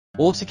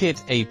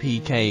Autokit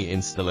APK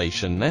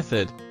installation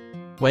method.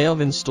 Way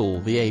of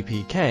install the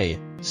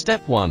APK.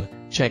 Step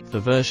 1. Check the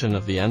version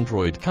of the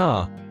Android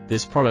car.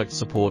 This product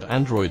support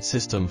Android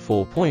system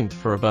 4.0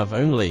 for above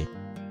only.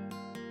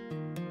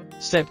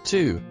 Step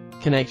 2.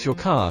 Connect your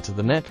car to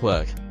the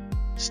network.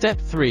 Step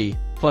 3.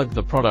 Plug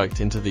the product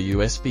into the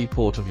USB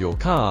port of your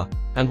car,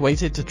 and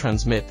wait it to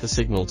transmit the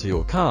signal to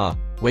your car.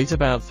 Wait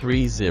about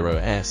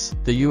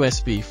 30s. The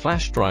USB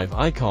flash drive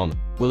icon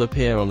will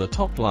appear on the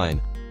top line.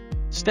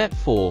 Step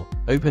 4.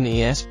 Open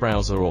ES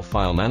Browser or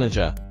File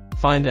Manager.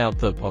 Find out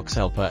the Box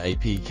Helper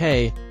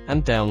APK,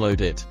 and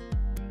download it.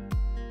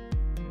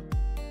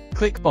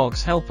 Click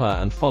Box Helper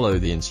and follow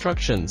the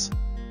instructions.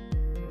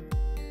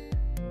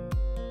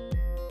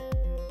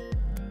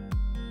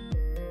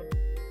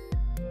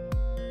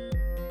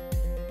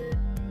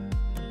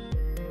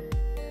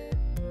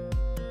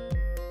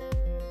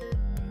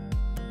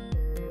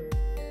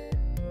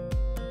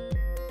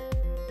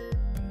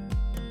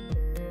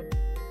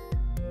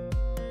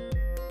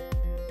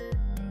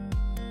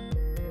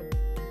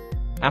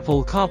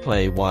 Apple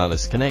CarPlay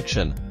wireless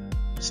connection.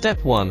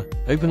 Step 1.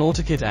 Open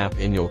Autokit app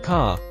in your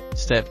car.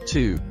 Step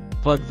 2.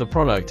 Plug the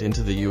product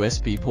into the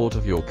USB port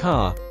of your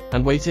car,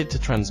 and wait it to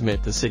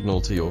transmit the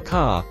signal to your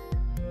car.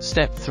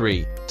 Step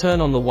 3. Turn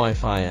on the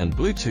Wi-Fi and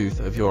Bluetooth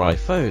of your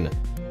iPhone.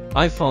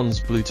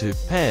 iPhone's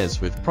Bluetooth pairs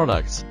with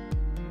products.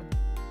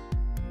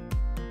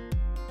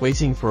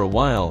 Waiting for a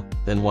while,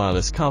 then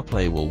wireless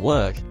CarPlay will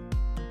work.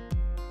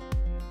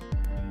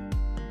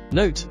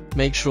 Note: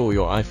 make sure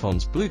your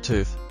iPhone's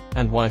Bluetooth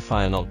and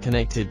Wi-Fi are not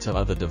connected to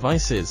other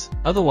devices,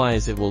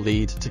 otherwise it will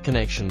lead to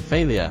connection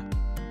failure.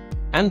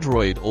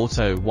 Android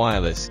Auto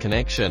wireless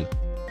connection.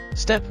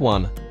 Step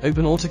 1.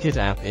 Open Autokit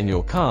app in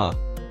your car.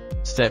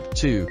 Step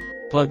 2.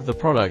 Plug the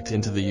product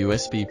into the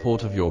USB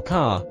port of your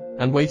car,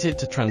 and wait it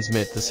to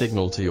transmit the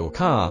signal to your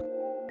car.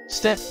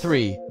 Step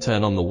 3.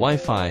 Turn on the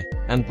Wi-Fi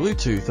and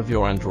Bluetooth of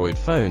your Android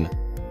phone.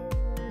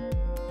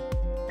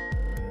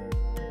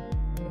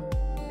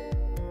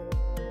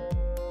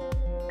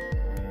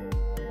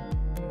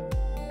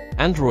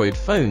 Android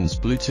phone's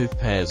Bluetooth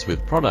pairs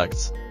with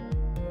products.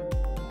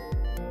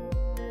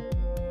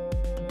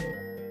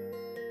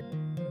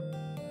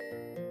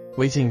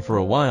 Waiting for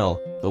a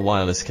while, the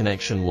wireless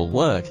connection will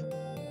work.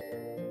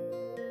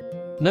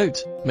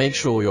 Note: make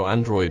sure your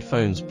Android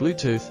phone's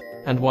Bluetooth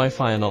and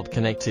Wi-Fi are not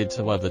connected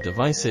to other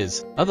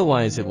devices,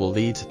 otherwise it will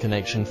lead to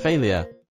connection failure.